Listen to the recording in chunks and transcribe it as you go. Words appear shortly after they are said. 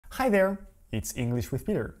Hi there, it's English with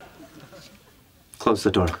Peter. Close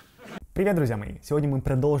the door. Привет, друзья мои! Сегодня мы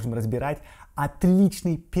продолжим разбирать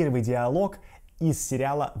отличный первый диалог из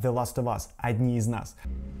сериала The Last of Us, «Одни из нас».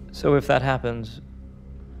 So if that happens,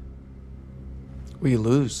 We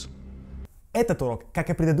lose. Этот урок, как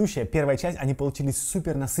и предыдущая, первая часть, они получились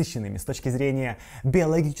супер насыщенными с точки зрения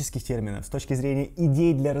биологических терминов, с точки зрения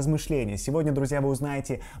идей для размышления. Сегодня, друзья, вы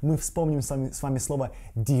узнаете, мы вспомним с вами слово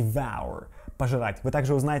devour, пожирать. Вы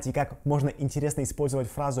также узнаете, как можно интересно использовать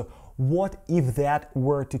фразу what if that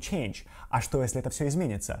were to change? А что, если это все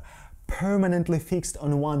изменится? Permanently fixed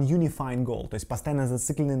on one unifying goal, то есть постоянно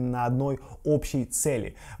зациклены на одной общей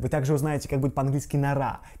цели. Вы также узнаете, как будет по-английски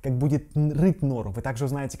нора, как будет рыть нору. Вы также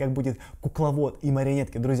узнаете, как будет кукловод и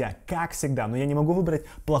марионетки. Друзья, как всегда, но я не могу выбрать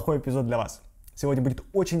плохой эпизод для вас. Сегодня будет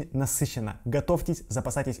очень насыщенно. Готовьтесь,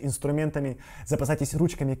 запасайтесь инструментами, запасайтесь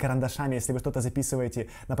ручками, карандашами, если вы что-то записываете.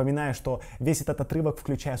 Напоминаю, что весь этот отрывок,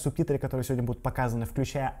 включая субтитры, которые сегодня будут показаны,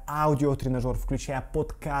 включая аудиотренажер, включая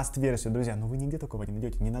подкаст-версию. Друзья, ну вы нигде такого не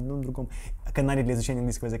найдете, ни на одном другом канале для изучения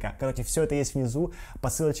английского языка. Короче, все это есть внизу, по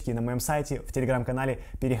ссылочке на моем сайте, в Телеграм-канале.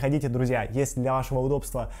 Переходите, друзья. Есть для вашего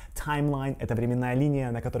удобства таймлайн, это временная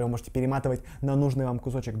линия, на которой вы можете перематывать на нужный вам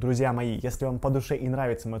кусочек. Друзья мои, если вам по душе и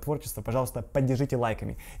нравится мое творчество, пожалуйста, поддержите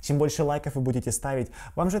лайками. Чем больше лайков вы будете ставить,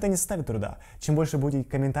 вам же это не составит труда. Чем больше будете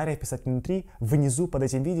комментариев писать внутри, внизу под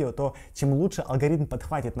этим видео, то чем лучше алгоритм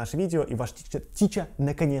подхватит наше видео и ваш тича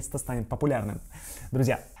наконец-то станет популярным.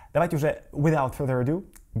 Друзья, давайте уже without further ado,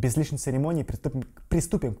 без лишней церемонии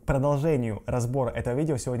приступим к продолжению разбора этого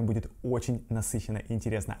видео. Сегодня будет очень насыщенно и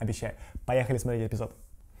интересно, обещаю. Поехали смотреть эпизод.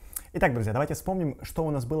 Итак, друзья, давайте вспомним, что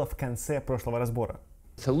у нас было в конце прошлого разбора.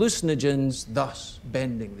 Hallucinogens, thus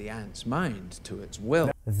bending the ant's mind to its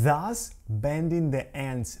will. Thus bending the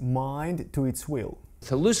ant's mind to its will.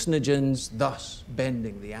 Hallucinogens, thus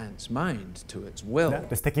bending the ant's mind to its will. Да?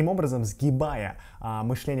 То есть таким образом сгибая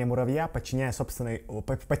мышление муравья, подчиняя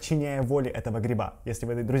воле этого гриба. Если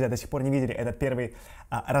вы, друзья, до сих пор не видели этот первый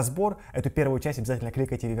разбор, эту первую часть, обязательно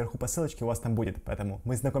кликайте вверху по ссылочке, у вас там будет. Поэтому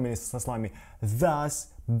мы знакомились со словами thus,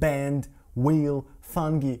 bend, will,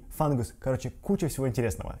 fungi, fungus. Короче, куча всего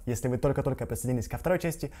интересного. Если вы только-только присоединились ко второй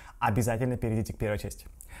части, обязательно перейдите к первой части.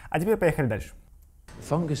 А теперь поехали дальше.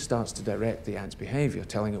 Fungus starts to direct the ant's behavior,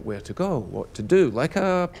 telling it where to go, what to do, like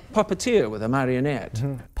a puppeteer with a marionette.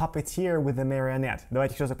 Puppeteer with a marionette.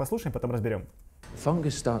 Давайте еще раз послушаем, потом разберем.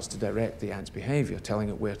 Fungus starts to direct the ant's behavior, telling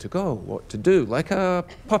it where to go, what to do, like a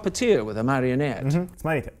puppeteer with a marionette.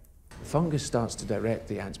 Смотрите. Fungus starts to direct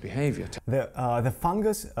the ant's behavior. The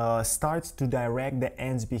fungus starts to direct the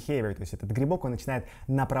ant's behavior. То есть этот gрибок, он начинает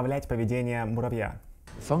направлять поведение муравья.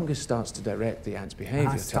 Fungus starts to direct the ant's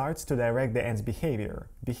behavior. Starts to direct the ant's behavior.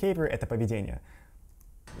 Behavior — это поведение.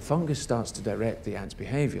 Fungus starts to direct the ant's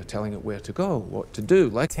behavior, telling it where to go, what to do,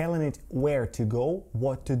 like Telling it where to go,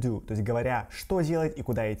 what to do. То есть говоря, что делать и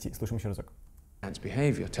куда идти. Слушаем еще разок. ant's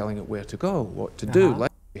behavior, telling it where to go, what to do,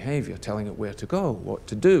 like behavior, telling it where to go, what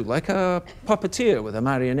to do, like a puppeteer with a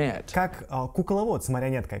marionette. Как кукловод с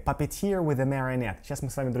марионеткой. Puppeteer with a marionette. Сейчас мы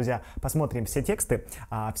с вами, друзья, посмотрим все тексты,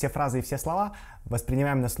 все фразы и все слова,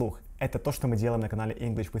 воспринимаем на слух. Это то, что мы делаем на канале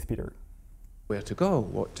English with Peter. Where to go,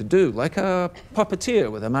 what to do, like a puppeteer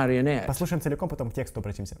with a marionette. Послушаем целиком, потом к тексту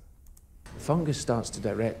обратимся. Fungus starts to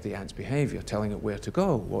direct the ant's behavior, telling it where to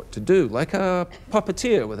go, what to do, like a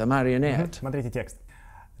puppeteer with a marionette. Смотрите текст.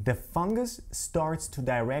 The fungus starts to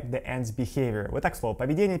direct the ant's behavior. Вот так слово.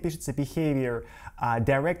 Поведение пишется behavior, а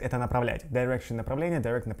direct — это направлять. Direction — направление,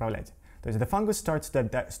 direct — направлять. То есть the fungus starts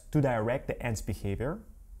to direct the ant's behavior.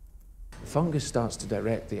 Fungus starts to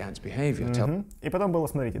direct the ant's behavior. И потом было,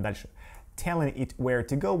 смотрите, дальше. Telling it where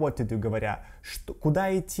to go, what to do, говоря,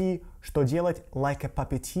 куда идти, что делать, like a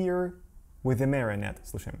puppeteer with a marionette.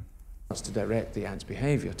 Слушаем. To direct the ant's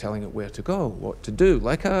behavior, telling it where to go, what to do,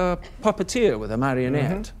 like a puppeteer with a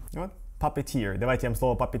marionette. Вот, puppeteer. Давайте я вам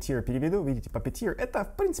слово puppeteer переведу. Видите, puppeteer — это,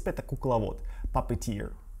 в принципе, это кукловод.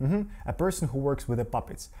 Puppeteer. A person who works with the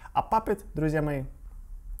puppets. А puppet, друзья мои,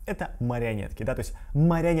 это марионетки, да, то есть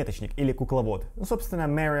марионеточник или кукловод. Ну, собственно,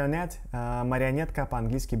 marionette, марионетка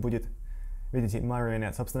по-английски будет, видите,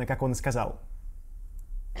 marionette, собственно, как он и сказал.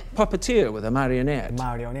 Puppeteer with a marionette.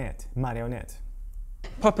 Marionette.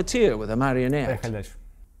 Puppeteer with a marionette. Поехали дальше.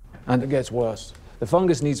 And it gets worse. The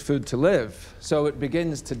fungus needs food to live, so it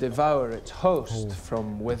begins to devour its host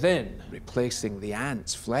from within, Replacing the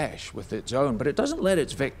ant's flesh with its own, but it doesn't let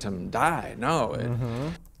its victim die, no.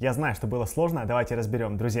 Я знаю, что было сложно, давайте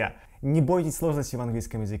разберем. Друзья, не бойтесь сложностей в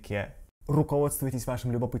английском языке, руководствуйтесь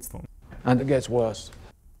вашим любопытством. and it gets worse.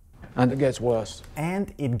 And it gets worse.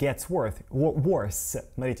 And it gets worse.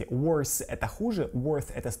 Смотрите, worse — это хуже,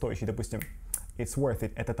 worth — это стоящий. Допустим, It's worth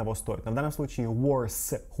it. Это того стоит. Но в данном случае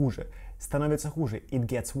worse, хуже. Становится хуже. It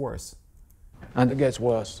gets worse. And it gets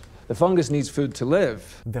worse. The fungus needs food to live.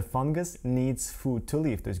 The fungus needs food to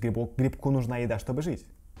live. То есть грибку нужна еда, чтобы жить.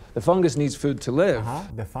 The fungus needs food to live.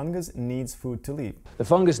 The fungus needs food to live. The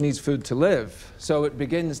fungus needs food to live. So it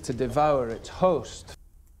begins to devour its host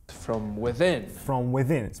from within. From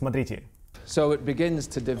within. Смотрите. So it begins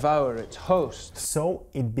to devour its host. So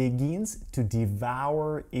it begins to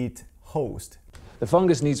devour its host. The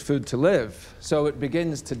fungus needs food to live, so it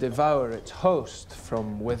begins to devour its host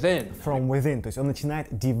from within. From within, то есть он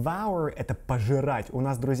начинает devour, это пожирать. У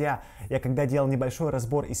нас, друзья, я когда делал небольшой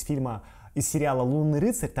разбор из сериала «Лунный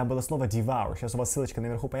рыцарь», там было слово devour. Сейчас у вас ссылочка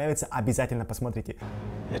наверху появится, обязательно посмотрите.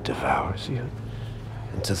 It devours you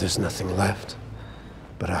until there's nothing left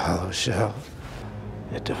but a hollow shell.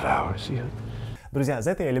 It devours you. Друзья,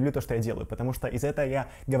 за это я люблю то, что я делаю, потому что из-за этого я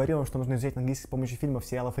говорю вам, что нужно изучать английский с помощью фильмов,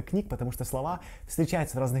 сериалов и книг, потому что слова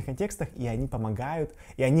встречаются в разных контекстах, и они помогают,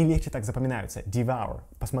 и они легче так запоминаются. Devour.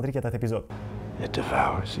 Посмотрите этот эпизод. It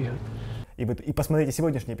devours you. И посмотрите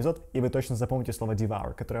сегодняшний эпизод, и вы точно запомните слово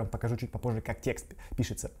devour, которое я вам покажу чуть попозже, как текст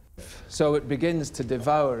пишется. So it begins to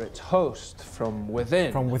devour its host from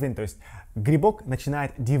within. From within, то есть грибок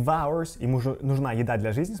начинает devours, ему нужна еда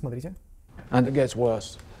для жизни, смотрите. And it gets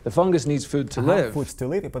worse. The fungus needs food to live. Food to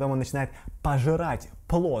live, и потом он начинает пожирать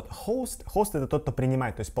плод. Host это тот, кто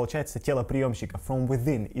принимает, то есть получается тело приемщика. From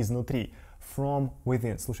within, изнутри. From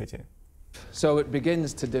within, слушайте. So it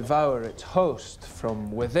begins to devour its host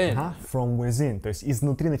from within. From within, то есть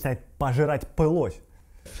изнутри начинает пожирать плоть.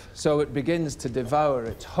 So it begins to devour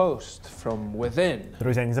its host from within.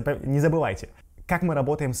 Друзья, не забывайте. Как мы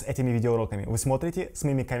работаем с этими видеоуроками? Вы смотрите с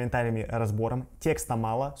моими комментариями, разбором, текста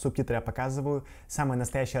мало, субтитры я показываю. Самая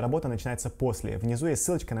настоящая работа начинается после. Внизу есть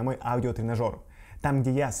ссылочка на мой аудиотренажер. Там,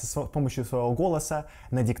 где я с помощью своего голоса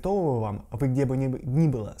надиктовываю вам, вы где бы ни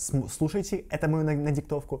было, слушайте это мою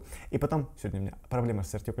надиктовку, и потом, сегодня у меня проблема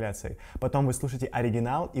с артикуляцией, потом вы слушаете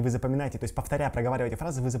оригинал, и вы запоминаете, то есть повторяя, проговариваете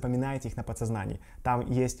фразы, вы запоминаете их на подсознании. Там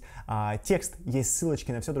есть текст, есть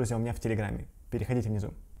ссылочки на все, друзья, у меня в Телеграме. Переходите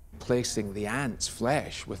внизу. Replacing the ant's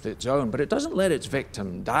flesh with its own, but it doesn't let its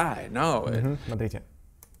victim die. No. Смотрите.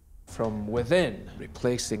 From within,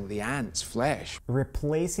 replacing the ant's flesh.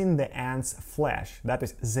 Replacing the ant's flesh, да, то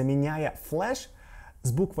есть заменяя flesh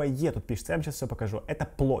с буквой E тут пишется. Я вам сейчас все покажу. Это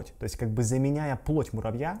плоть, то есть как бы заменяя плоть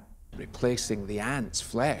муравья. Replacing the ant's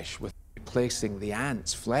flesh with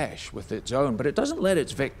its own, but it doesn't let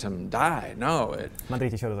its victim die. No.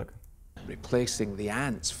 Смотрите еще разок. Replacing the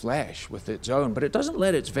ant's flesh with its own, but it doesn't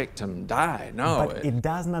let its victim die. No. But it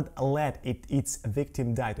does not let its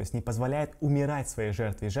victim die, то есть не позволяет умирать своей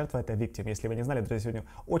жертве. Жертва — это victim. Если вы не знали, друзья, сегодня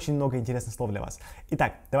очень много интересных слов для вас.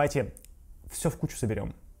 Итак, давайте все в кучу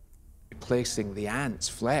соберем. Replacing the ant's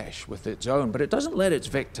flesh with its own, but it doesn't let its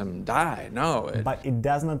victim die. No. But it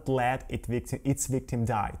does not let its victim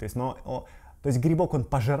die. То есть грибок он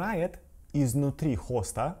пожирает изнутри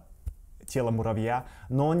хоста, тело муравья,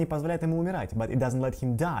 но он не позволяет ему умирать. But it doesn't let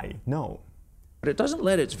him die. No. But it doesn't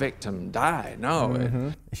let its victim die. No.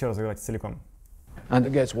 Еще раз говорите целиком. And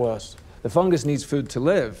it gets worse. The fungus needs food to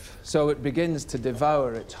live, so it begins to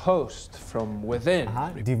devour its host from within.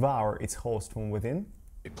 Devour its host from within.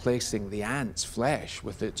 Replacing the ant's flesh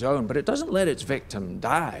with its own, but it doesn't let its victim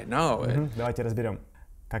die. No. Давайте разберем.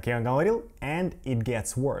 Как я говорил, and it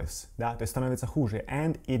gets worse. Да, то есть становится хуже.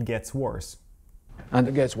 And it gets worse. And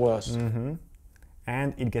it gets worse.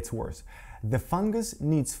 And it gets worse. The fungus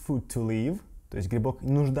needs food to live. То есть грибок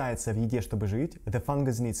нуждается в еде, чтобы жить. The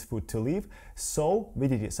fungus needs food to live. So,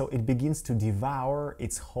 видите, so it begins to devour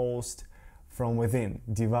its host from within.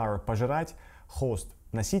 Devour – пожирать, host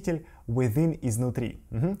 – носитель, within – изнутри.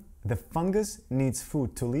 The fungus needs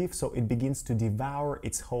food to live, so it begins to devour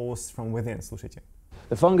its host from within. Слушайте.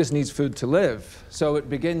 The fungus needs food to live, so it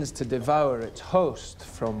begins to devour its host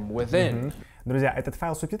from within. Друзья, этот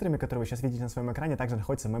файл с субтитрами, который вы сейчас видите на своем экране, также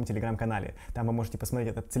находится в моем телеграм-канале. Там вы можете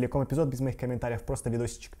посмотреть этот целиком эпизод без моих комментариев, просто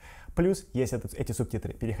видосичек. Плюс есть эти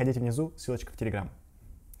субтитры. Переходите внизу, ссылочка в Телеграм.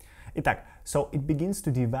 Итак, so it begins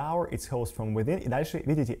to devour its host from within. И дальше,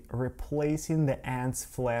 видите, replacing the ant's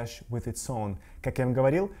flesh with its own. Как я вам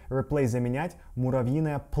говорил, replace заменять,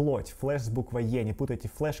 муравьиная плоть. Flash с буквой E. Не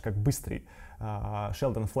путайте flash как быстрый.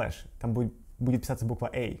 Sheldon Flash. Там будет писаться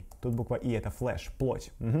буква A. Тут буква E, это flesh,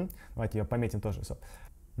 плоть. Давайте ее пометим тоже.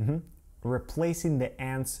 Replacing the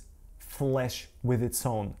ant's flesh with its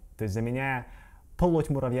own. То есть заменяя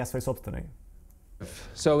плоть муравья своей собственной.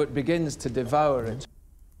 So it begins to devour it.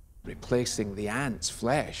 Replacing the ant's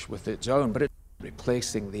flesh with its own, but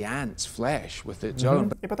replacing the ant's flesh with its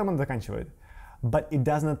own. И потом он заканчивает. but it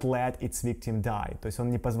does not let its victim die. То есть он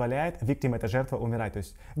не позволяет, victim — это жертва, умирать. То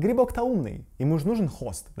есть грибок-то умный, ему же нужен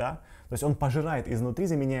хост, да? То есть он пожирает изнутри,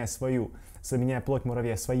 заменяя плоть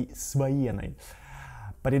муравья своеной.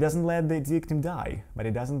 But it doesn't let its victim die. But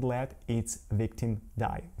it doesn't let its victim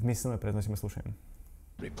die. Вместе со мной произносим и слушаем.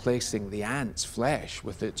 Replacing the ant's flesh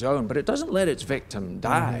with its own, but it doesn't let its victim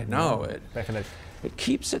die. No, it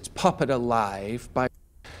keeps its puppet alive by.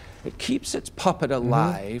 It keeps its puppet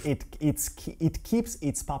alive. It keeps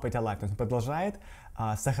its puppet alive. То есть он продолжает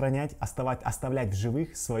сохранять, оставлять в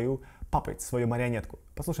живых свою puppet, свою марионетку.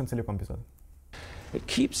 Послушаем целиком эпизод. It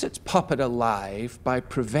keeps its puppet alive by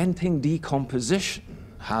preventing decomposition.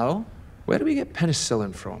 How? Where do we get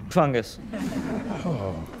penicillin from? Fungus.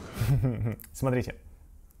 Смотрите.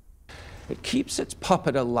 It keeps its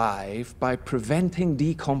puppet alive by preventing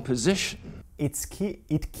decomposition.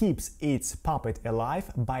 It keeps its puppet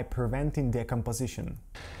alive by preventing decomposition.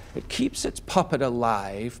 It keeps its puppet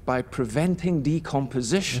alive by preventing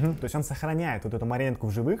decomposition. То есть он сохраняет вот эту марионетку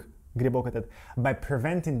в живых, грибок этот, by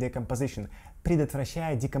preventing decomposition,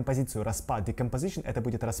 предотвращая декомпозицию, распад. Decomposition — это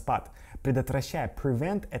будет распад. Предотвращая,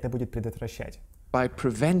 prevent — это будет предотвращать. By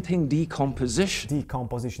preventing decomposition.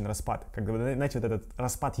 Decomposition — распад. Как бы, знаете, вот этот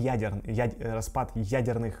распад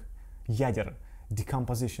ядерных ядер.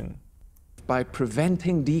 Decomposition. By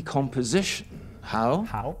preventing decomposition. How?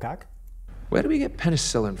 How? Как? Where do we get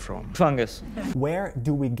penicillin from? Fungus. Where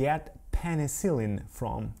do we get penicillin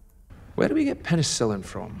from? Where do we get penicillin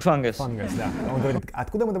from? Fungus. Fungus, да. Он говорит,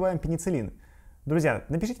 откуда мы добавим пенициллин? Друзья,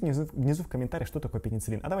 напишите внизу в комментариях, что такое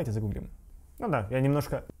пенициллин. А давайте загуглим. Ну да, я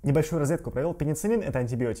небольшую розетку провел. Пенициллин — это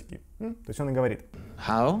антибиотики. То есть он и говорит.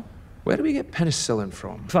 How? Where do we get penicillin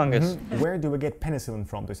from? Fungus. Where do we get penicillin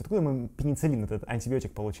from? То есть откуда мы пенициллин, этот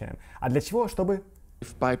антибиотик, получаем? А для чего? Чтобы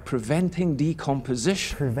By preventing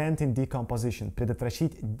decomposition. Preventing decomposition.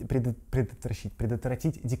 Предотвратить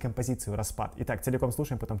декомпозицию, распад. Итак, целиком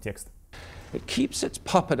слушаем, потом текст. It keeps its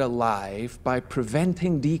puppet alive by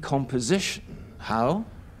preventing decomposition. How?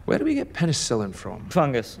 Where do we get penicillin from?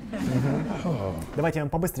 Fungus. Давайте я вам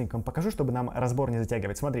по-быстренькому покажу, чтобы нам разбор не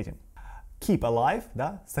затягивать. Смотрите. Keep alive,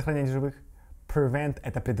 да, сохранять живых. Prevent —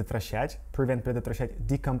 это предотвращать. Prevent — предотвращать.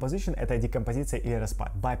 Decomposition — это декомпозиция или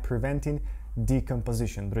распад. By preventing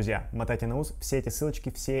decomposition. Друзья, мотайте на ус. Все эти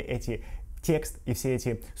ссылочки, все эти текст и все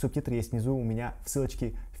эти субтитры есть внизу у меня в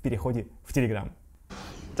ссылочке в переходе в Телеграм.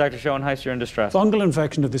 Dr. Schoenheis, you're in distress. Fungal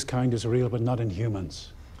infection of this kind is real, but not in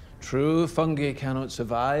humans. True, fungi cannot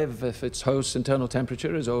survive if its host's internal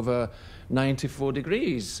temperature is over 94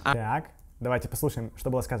 degrees. Так, давайте послушаем, что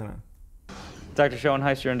было сказано. Dr.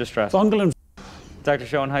 Schoenheis, you're in distress. Dr.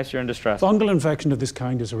 Schoenheis, you're in distress. Fungal infection of this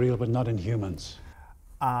kind is real, but not in humans.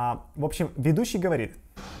 В общем, ведущий говорит.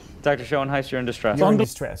 Dr. Schoenheis, you're in distress. You're in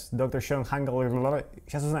distress. Доктор Schoenheis,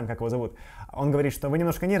 сейчас узнаем, как его зовут. Он говорит, что вы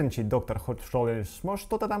немножко нервничаете, доктор Schoenheis, может,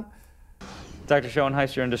 что-то там? Dr.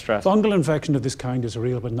 Schoenheis, you're in distress. Fungal infection of this kind is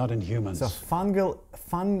real, but not in humans. So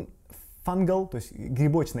fungal, то есть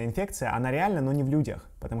грибочная инфекция, она реальна, но не в людях,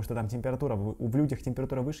 потому что там температура, в людях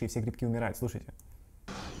температура выше, и все грибки умирают. Слушайте.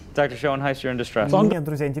 Dr. Schoenheis, you're in distress. Мне,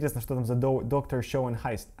 друзья, интересно, что там за доктор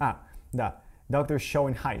Schoenheis. Да. Доктор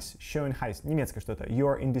Schoenheis, немецкое что-то.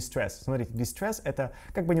 You're in distress. Смотрите, distress — это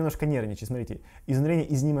как бы немножко нервничать. Смотрите,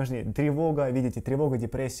 изнурение, изнеможение, тревога, видите, тревога,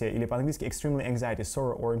 депрессия, или по-английски extremely anxiety,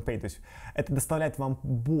 sorrow or in pain. То есть это доставляет вам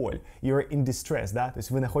боль. You're in distress, да? То есть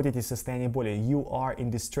вы находитесь в состоянии боли. You are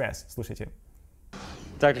in distress. Слушайте.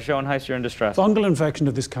 Dr. Schoenheis, you're in distress. Fungal infection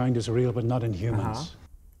of this kind is real, but not in humans.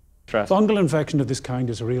 Fungal infection of this kind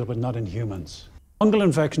is real, but not in humans. Fungal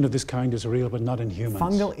infection of this kind is real, but not in humans.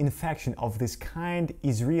 Fungal infection of this kind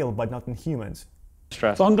is real, but not in humans.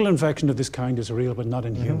 Fungal infection of this kind is real, but not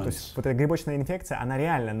in humans. То есть вот эта грибочная инфекция, она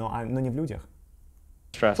реальна, но не в людях.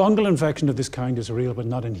 Fungal infection of this kind is real, but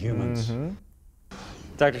not in humans.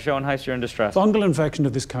 Dr. Schoenheis, you're in distress. Fungal infection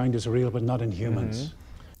of this kind is real, but not in humans.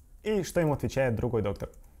 И что ему отвечает другой доктор?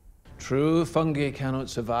 True, fungi cannot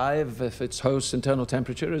survive if its host's internal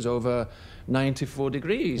temperature is over 94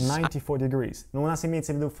 degrees. 94 degrees. Но у нас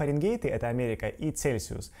имеется в виду фаренгейты, это Америка, и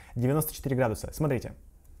Цельсиус, 94 градуса. Смотрите.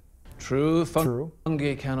 True,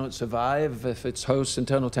 fungi cannot survive if its host's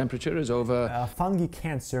internal temperature is over... fungi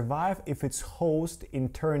can't survive if its host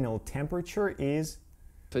internal temperature is...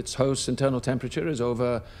 If its host's internal temperature is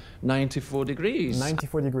over 94 degrees.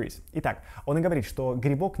 94 degrees. Итак, он и говорит, что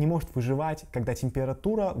грибок не может выживать, когда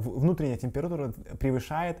температура, внутренняя температура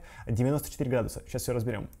превышает 94 градуса. Сейчас все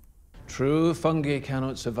разберем. True, fungi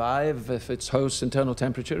cannot survive if its host's internal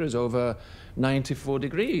temperature is over 94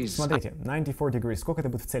 degrees. Смотрите, 94 degrees. Сколько это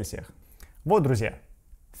будет в Цельсиях? Вот, друзья,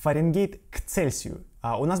 Фаренгейт к Цельсию.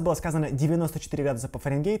 У нас было сказано 94 градуса по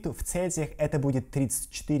Фаренгейту, в Цельсиях это будет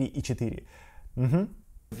 34,4.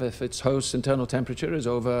 If its host's internal temperature is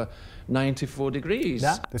over 94 degrees.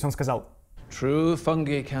 Да, то есть он сказал True,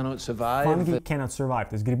 fungi cannot survive. Fungi cannot survive,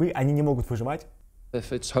 то есть грибы, они не могут выживать.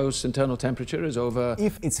 If its host's internal temperature is over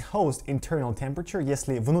If its host internal temperature,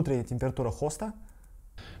 если внутренняя температура хоста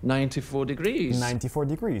 94 degrees. 94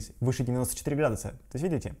 degrees, выше 94 градуса. То есть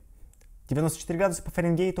видите, 94 градуса по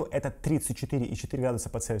Фаренгейту это 34,4 градуса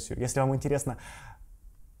по Цельсию. Если вам интересно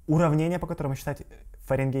уравнение, по которому считать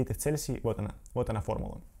Фаренгейт и в Цельсии, вот она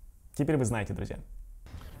формула. Теперь вы знаете, друзья.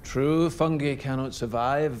 True, fungi cannot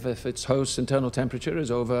survive if its host's internal temperature is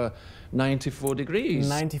over 94 degrees.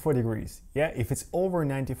 94 degrees. Yeah, if it's over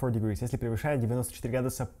 94 degrees, если превышает 94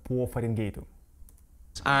 градуса по Фаренгейту.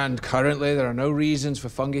 And currently there are no reasons for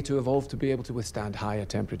fungi to evolve to be able to withstand higher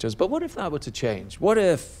temperatures. But what if that were to change? What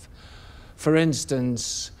if, for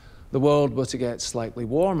instance, the world were to get slightly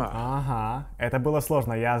warmer? Ага, это было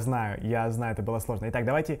сложно, я знаю, это было сложно. Итак,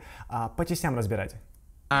 давайте по частям разбирать.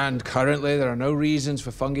 And currently there are no reasons for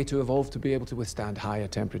fungi to evolve to be able to withstand higher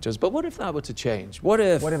temperatures. But what if that were to change? What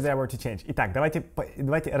if that were to change? Итак, давайте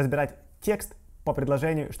разбирать текст по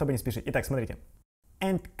предложению, чтобы не спешить. Итак, смотрите.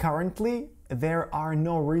 And currently there are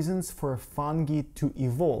no reasons for fungi to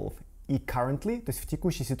evolve. И currently, то есть в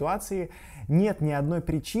текущей ситуации, нет ни одной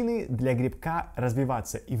причины для грибка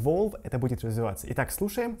развиваться. Evolve — это будет развиваться. Итак,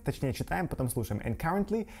 слушаем, точнее читаем, потом слушаем. And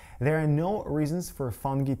currently there are no reasons for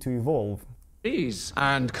fungi to evolve.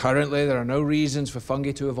 And currently there are no reasons for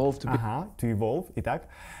fungi to evolve to be... to evolve. Итак,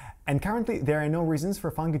 and currently there are no reasons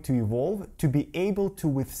for fungi to evolve to be able to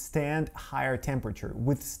withstand higher temperature.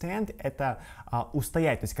 Withstand — это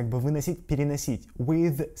устоять, то есть как бы выносить, переносить.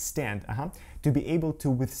 Withstand. To be able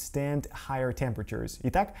to withstand higher temperatures.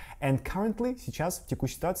 Итак, and currently, сейчас, в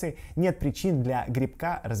текущей ситуации, нет причин для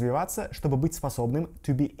грибка развиваться, чтобы быть способным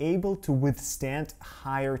to be able to withstand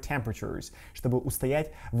higher temperatures, чтобы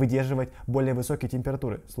устоять, выдерживать более высокие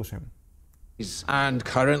температуры. Слушаем. And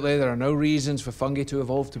currently there are no reasons for fungi to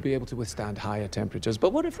evolve to be able to withstand higher temperatures.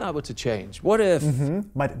 But what if that were to change? What if...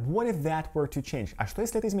 But what if that were to change? А что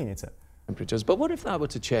если это изменится? But what if that were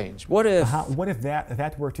to change? What if... What if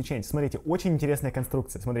that were to change? Смотрите, очень интересная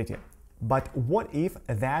конструкция. Смотрите. But what if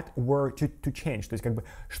that were to change? То есть как бы,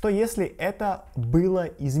 что если это было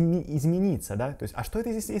измениться, да? То есть, а что это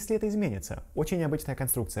если это изменится? Очень необычная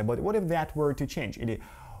конструкция. But what if that were to change? Или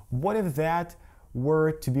what if that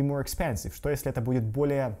were to be more expensive? Что если это будет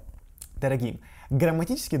более дорогим?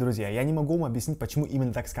 Грамматически, друзья, я не могу вам объяснить, почему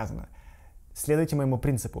именно так сказано. Следуйте моему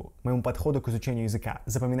принципу, моему подходу к изучению языка.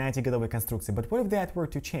 Запоминайте готовые конструкции. But what if that were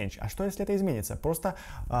to change? А что если это изменится? Просто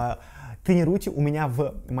тренируйте. У меня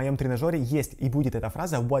в моем тренажере есть и будет эта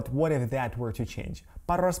фраза what if that were to change.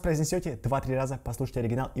 Пару раз произнесете, 2-3 раза послушайте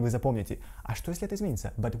оригинал, и вы запомните. А что если это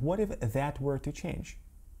изменится? But what if that were to change?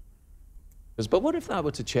 But what if that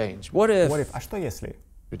were to change? What if... А что если?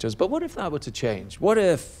 But what if that were to change? What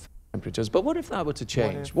if... But what if that were to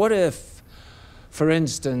change? What if, for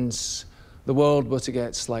instance, the world were to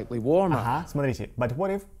get slightly warmer? Смотрите. But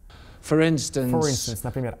what if... For instance,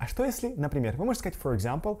 например. А что если, например, вы можете сказать for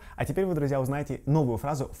example, а теперь вы, друзья, узнаете новую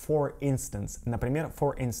фразу for instance. Например,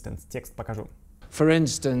 for instance. Текст покажу. For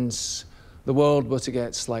instance, the world were to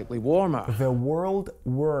get slightly warmer. The world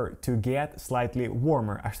were to get slightly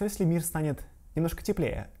warmer. А что если мир станет немножко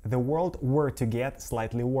теплее? The world were to get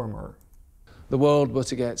slightly warmer. The world were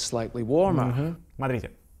to get slightly warmer. Смотрите.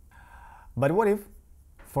 But what if,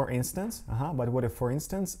 for instance,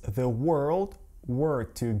 the world were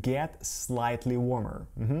to get slightly warmer.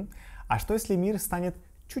 А что если мир станет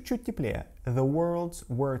чуть-чуть теплее? The worlds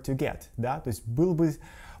were to get, да? То есть был бы...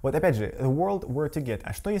 Вот опять же, the world were to get.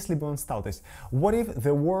 А что если бы он стал? То есть, what if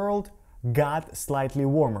the world got slightly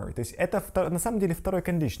warmer? То есть это на самом деле второй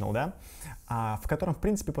conditional, да? В котором, в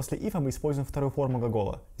принципе, после if мы используем вторую форму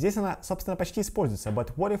глагола. Здесь она, собственно, почти используется.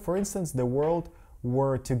 But what if, for instance, the world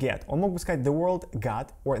were to get? Он мог бы сказать the world got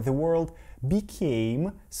or the world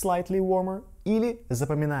became slightly warmer. Или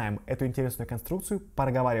запоминаем эту интересную конструкцию,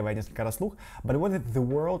 проговаривая несколько раз вслух. But what if the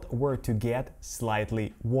world were to get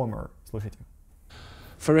slightly warmer? Слушайте.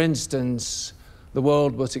 For instance, the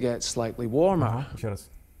world were to get slightly warmer. Еще раз.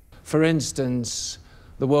 For instance,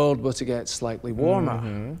 the world were to get slightly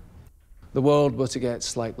warmer. The world were to get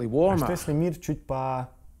slightly warmer. А что если мир чуть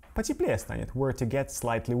потеплее станет? Were to get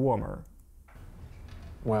slightly warmer.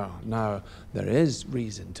 Well, now there is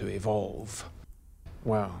reason to evolve.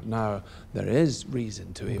 Well, now there is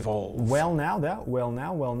reason to evolve. Well now, да? Well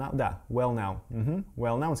now, да. Well now.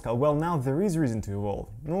 Well now, он сказал, well now there is reason to evolve.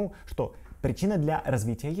 Ну что, причина для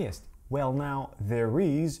развития есть. Well now there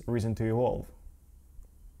is reason to evolve.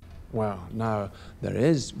 Well, now there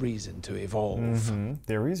is reason to evolve.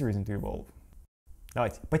 There is reason to evolve.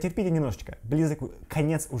 Давайте, потерпите немножечко. Близок,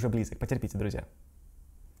 конец уже близок. Потерпите, друзья.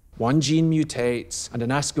 One gene mutates, and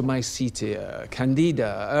an Ascomycetia,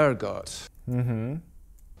 Candida, ergot.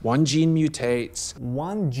 One gene mutates.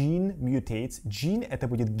 One gene mutates. Gene — это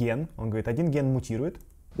будет ген. Он говорит, один ген мутирует.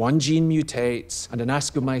 One gene mutates, and an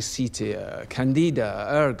Ascomycetia, Candida,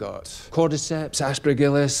 ergot, Cordyceps,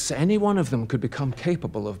 Aspergillus, any one of them could become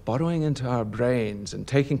capable of burrowing into our brains and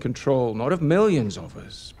taking control not of millions of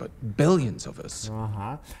us, but billions of us.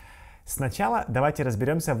 Ага. Сначала давайте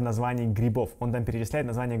разберемся в названии грибов. Он там перечисляет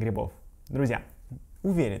названия грибов. Друзья,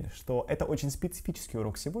 уверен, что это очень специфический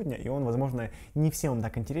урок сегодня, и он, возможно, не всем вам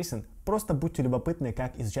так интересен. Просто будьте любопытны,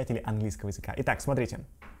 как изучатели английского языка. Итак, смотрите.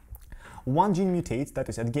 One gene mutates, да,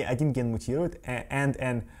 то есть один ген мутирует, and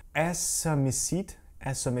an ascomycete,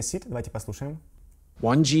 давайте послушаем.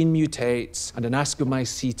 One gene mutates, and an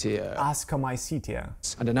Ascomycetia. Ascomycetia.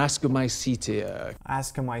 And an Ascomycetia.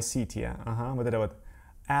 Ascomycetia, ага, вот это вот.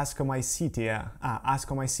 Ascomycetia,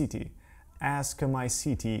 Ascomycete.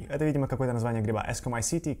 Ascomycete, это, видимо, какое-то название гриба.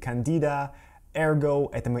 Ascomycete, Candida, ergo,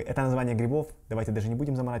 это название грибов. Давайте даже не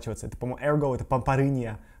будем заморачиваться. Это, по-моему, ergo — это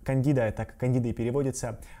помпарыния. Candida — это как Candida и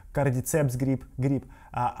переводится. Cordyceps гриб.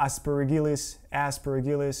 Aspergillus.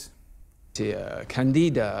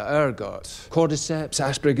 Candida, ergot, Cordyceps,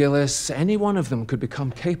 Aspergillus, any one of them could become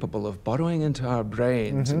capable of burrowing into our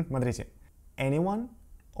brains. Смотрите. Any one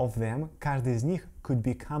of them, каждый из них, could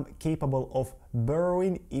become capable of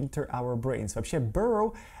burrowing into our brains. Вообще,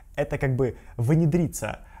 burrow — это как бы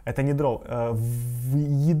внедриться. Это недро,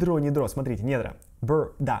 недро, смотрите, недра.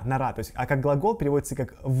 Да, нора, то есть, а как глагол переводится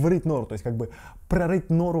как врыть нору, то есть как бы прорыть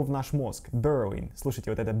нору в наш мозг. Burrowing.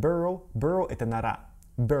 Слушайте, вот это burrow — это нора.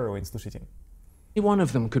 Burrowing, слушайте. Any one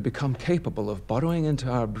of them could become capable of burrowing into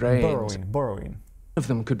our brains. Burrowing. Of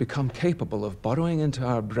them could become capable of burrowing into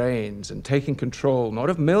our brains and taking control not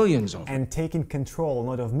of millions of us. And taking control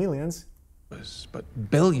not of millions, but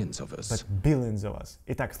billions of us. But billions of us.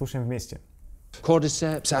 Итак, слушаем вместе.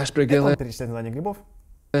 Cordyceps, Aspergillus. Перечислять названия грибов.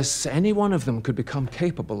 Any one of them could become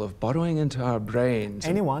capable of burrowing into our brains.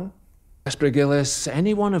 Anyone. Aspergillus,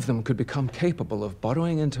 any one of them could become capable of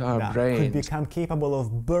burrowing into our brains. Could become capable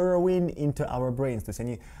of burrowing into our brains. То есть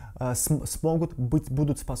они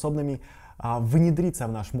будут способными внедриться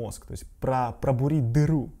в наш мозг, то есть пробурить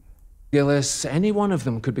дыру. Any one of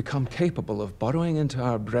them could become capable of burrowing into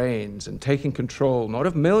our brains and taking control not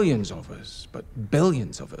of millions of us, but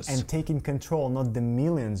billions of us. And taking control not the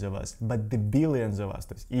millions of us, but the billions of us.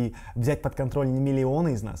 То есть и взять под контроль не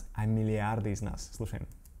миллионы из нас, а миллиарды из нас. Слушаем.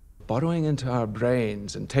 Burrowing into our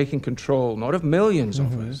brains and taking control not of millions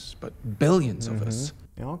of us, but billions of us.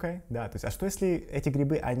 Окей, да. То есть, а что если эти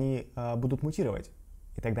грибы, они будут мутировать?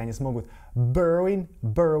 И тогда они смогут burrowing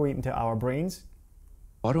into our brains.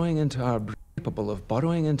 Burrowing into our capable of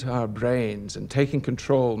burrowing into our brains and taking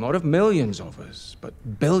control not of millions of us, but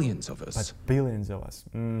billions of us. But billions of us.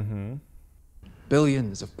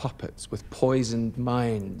 Billions of puppets with poisoned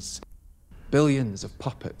minds. Billions of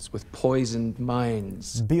puppets with poisoned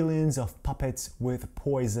minds. Billions of puppets with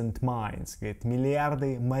poisoned minds. Говорит,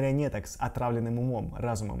 миллиарды марионеток с отравленным умом,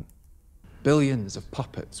 разумом. Billions of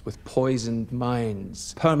puppets with poisoned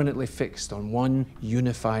minds, permanently fixed on one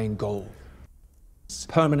unifying goal.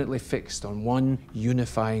 Permanently fixed on one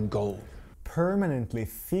unifying goal. Permanently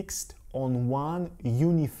fixed on one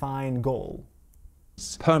unifying goal.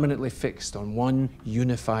 Permanently fixed on one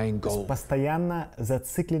unifying goal. Постоянно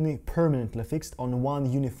зациклены, permanently fixed on one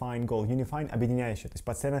unifying goal. Unifying — объединяющий. То есть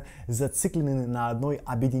постоянно зациклены на одной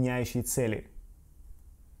объединяющей цели.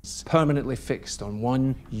 Permanently fixed on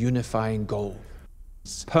one unifying goal.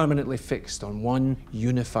 Permanently fixed on one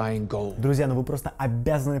unifying goal. Друзья, ну вы просто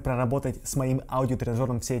обязаны проработать с моим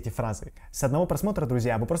аудиотренажером все эти фразы. С одного просмотра,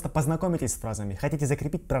 друзья, вы просто познакомитесь с фразами. Хотите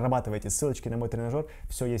закрепить — прорабатывайте. Ссылочки на мой тренажер,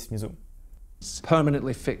 все есть внизу.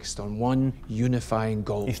 Permanently fixed on one unifying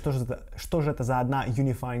goal. И что же это за одна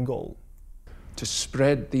unifying goal? To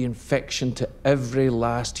spread the infection to every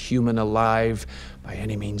last human alive by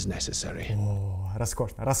any means necessary. О,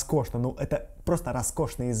 роскошно, роскошно. Ну, это просто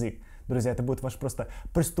роскошный язык. Друзья, это будет ваше просто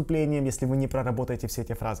преступлением, если вы не проработаете все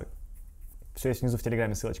эти фразы. Все есть внизу в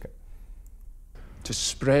Телеграме, ссылочка. To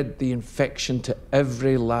spread the infection to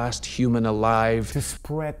every last human alive. To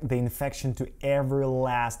spread the infection to every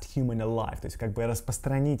last human alive. То есть как бы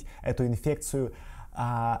распространить эту инфекцию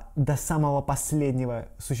до самого последнего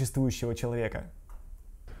существующего человека.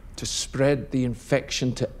 To spread the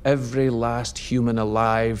infection to every last human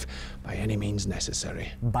alive by any means necessary.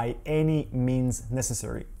 By any means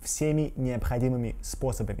necessary. Всеми необходимыми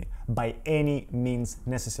способами. By any means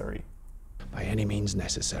necessary. By any means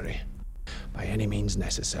necessary. By any means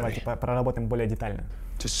necessary. Давайте проработаем более детально.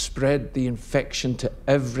 To spread the infection to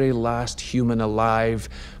every last human alive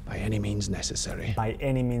by any means necessary. By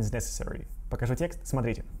any means necessary. Покажу текст,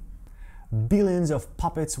 смотрите. Billions of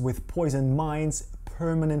puppets with poisoned minds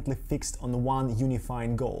permanently fixed on one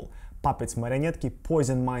unifying goal. Puppets — марионетки,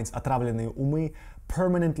 poisoned minds — отравленные умы,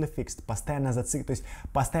 permanently fixed — постоянно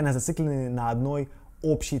зацикленные на одной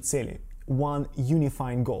общей цели. One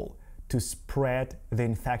unifying goal. To spread the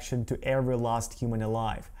infection to every last human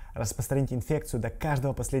alive. Распространить инфекцию до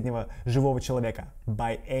каждого последнего живого человека.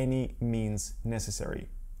 By any means necessary.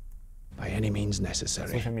 By any means necessary.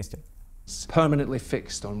 Слушаем вместе. Permanently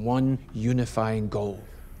fixed on one unifying goal.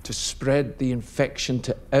 To spread the infection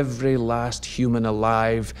to every last human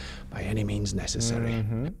alive by any means necessary.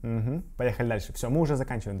 Поехали дальше. Все, мы уже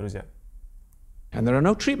заканчиваем, друзья. And there are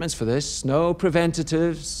no treatments for this, no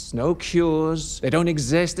preventatives, no cures. They don't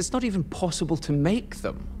exist. It's not even possible to make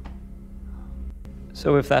them.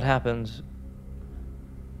 So if that happens,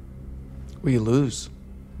 we lose.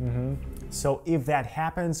 So if that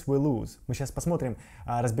happens, we lose. Мы сейчас посмотрим,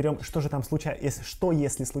 разберем, что же там случается, что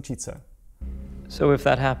если случится. So if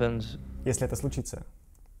that happens, если это случится.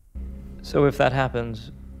 So if that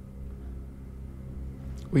happens,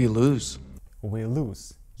 we lose. We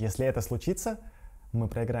lose. Если это случится, мы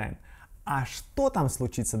проиграем. А что там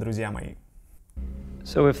случится, друзья мои?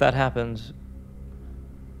 So if that happens,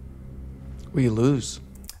 we lose.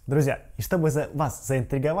 Друзья, и чтобы вас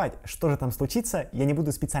заинтриговать, что же там случится, я не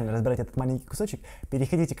буду специально разбирать этот маленький кусочек.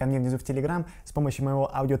 Переходите ко мне внизу в Телеграм. С помощью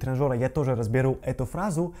моего аудиотренажера я тоже разберу эту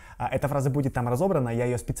фразу. Эта фраза будет там разобрана, я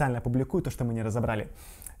ее специально опубликую, то, что мы не разобрали,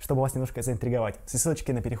 чтобы вас немножко заинтриговать. Все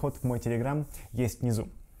ссылочки на переход в мой Телеграм есть внизу.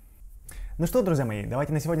 Ну что, друзья мои,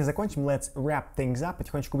 давайте на сегодня закончим. Let's wrap things up.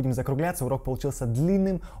 Потихонечку будем закругляться. Урок получился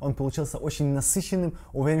длинным, он получился очень насыщенным.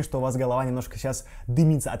 Уверен, что у вас голова немножко сейчас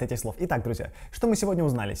дымится от этих слов. Итак, друзья, что мы сегодня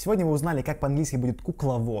узнали? Сегодня вы узнали, как по-английски будет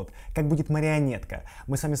кукловод, как будет марионетка.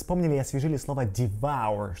 Мы с вами вспомнили и освежили слово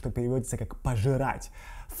devour, что переводится как пожирать.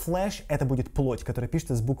 Flesh — это будет плоть, которая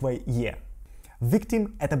пишется с буквой E.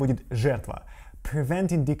 Victim — это будет жертва.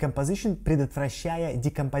 Preventing decomposition — предотвращая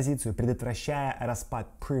декомпозицию, предотвращая распад.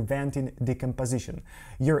 Preventing decomposition.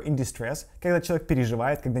 You're in distress, когда человек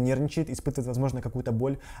переживает, когда нервничает, испытывает, возможно, какую-то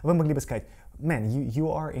боль. Вы могли бы сказать, man, you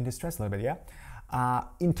are in distress a little bit, yeah?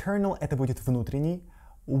 Internal — это будет внутренний.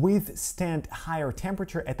 Withstand higher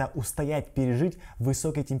temperature — это устоять, пережить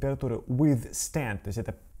высокие температуры. Withstand, то есть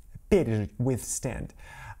это пережить. Withstand.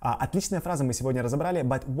 Отличная фраза мы сегодня разобрали.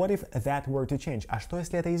 But what if that were to change? А что,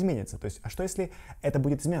 если это изменится? То есть, а что, если это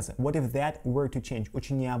будет изменяться? What if that were to change?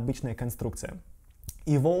 Очень необычная конструкция.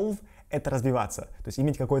 Evolve — это развиваться, то есть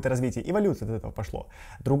иметь какое-то развитие. Эволюция от этого пошло.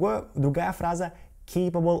 Другая фраза —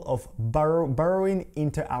 capable of burrowing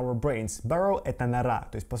into our brains. Burrow — это нора,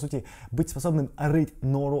 то есть, по сути, быть способным рыть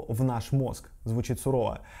нору в наш мозг. Звучит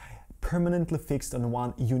сурово. Permanently fixed on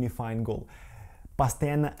one unifying goal.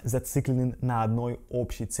 Постоянно зациклены на одной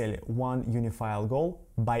общей цели. One unified goal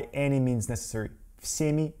by any means necessary.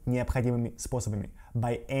 Всеми необходимыми способами.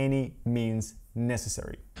 By any means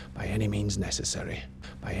necessary. By any means necessary.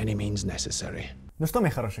 By any means necessary. Ну что,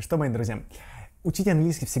 мои хорошие, что, мои друзья? Учите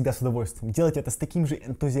английский всегда с удовольствием. Делайте это с таким же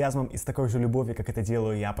энтузиазмом и с такой же любовью, как это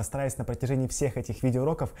делаю я. Постараюсь на протяжении всех этих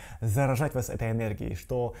видеоуроков заражать вас этой энергией,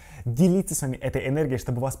 что делиться с вами этой энергией,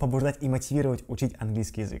 чтобы вас побуждать и мотивировать учить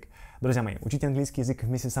английский язык. Друзья мои, учите английский язык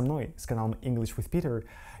вместе со мной с каналом English with Peter.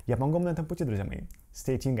 Я помогу вам на этом пути, друзья мои.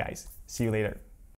 Stay tuned, guys. See you later.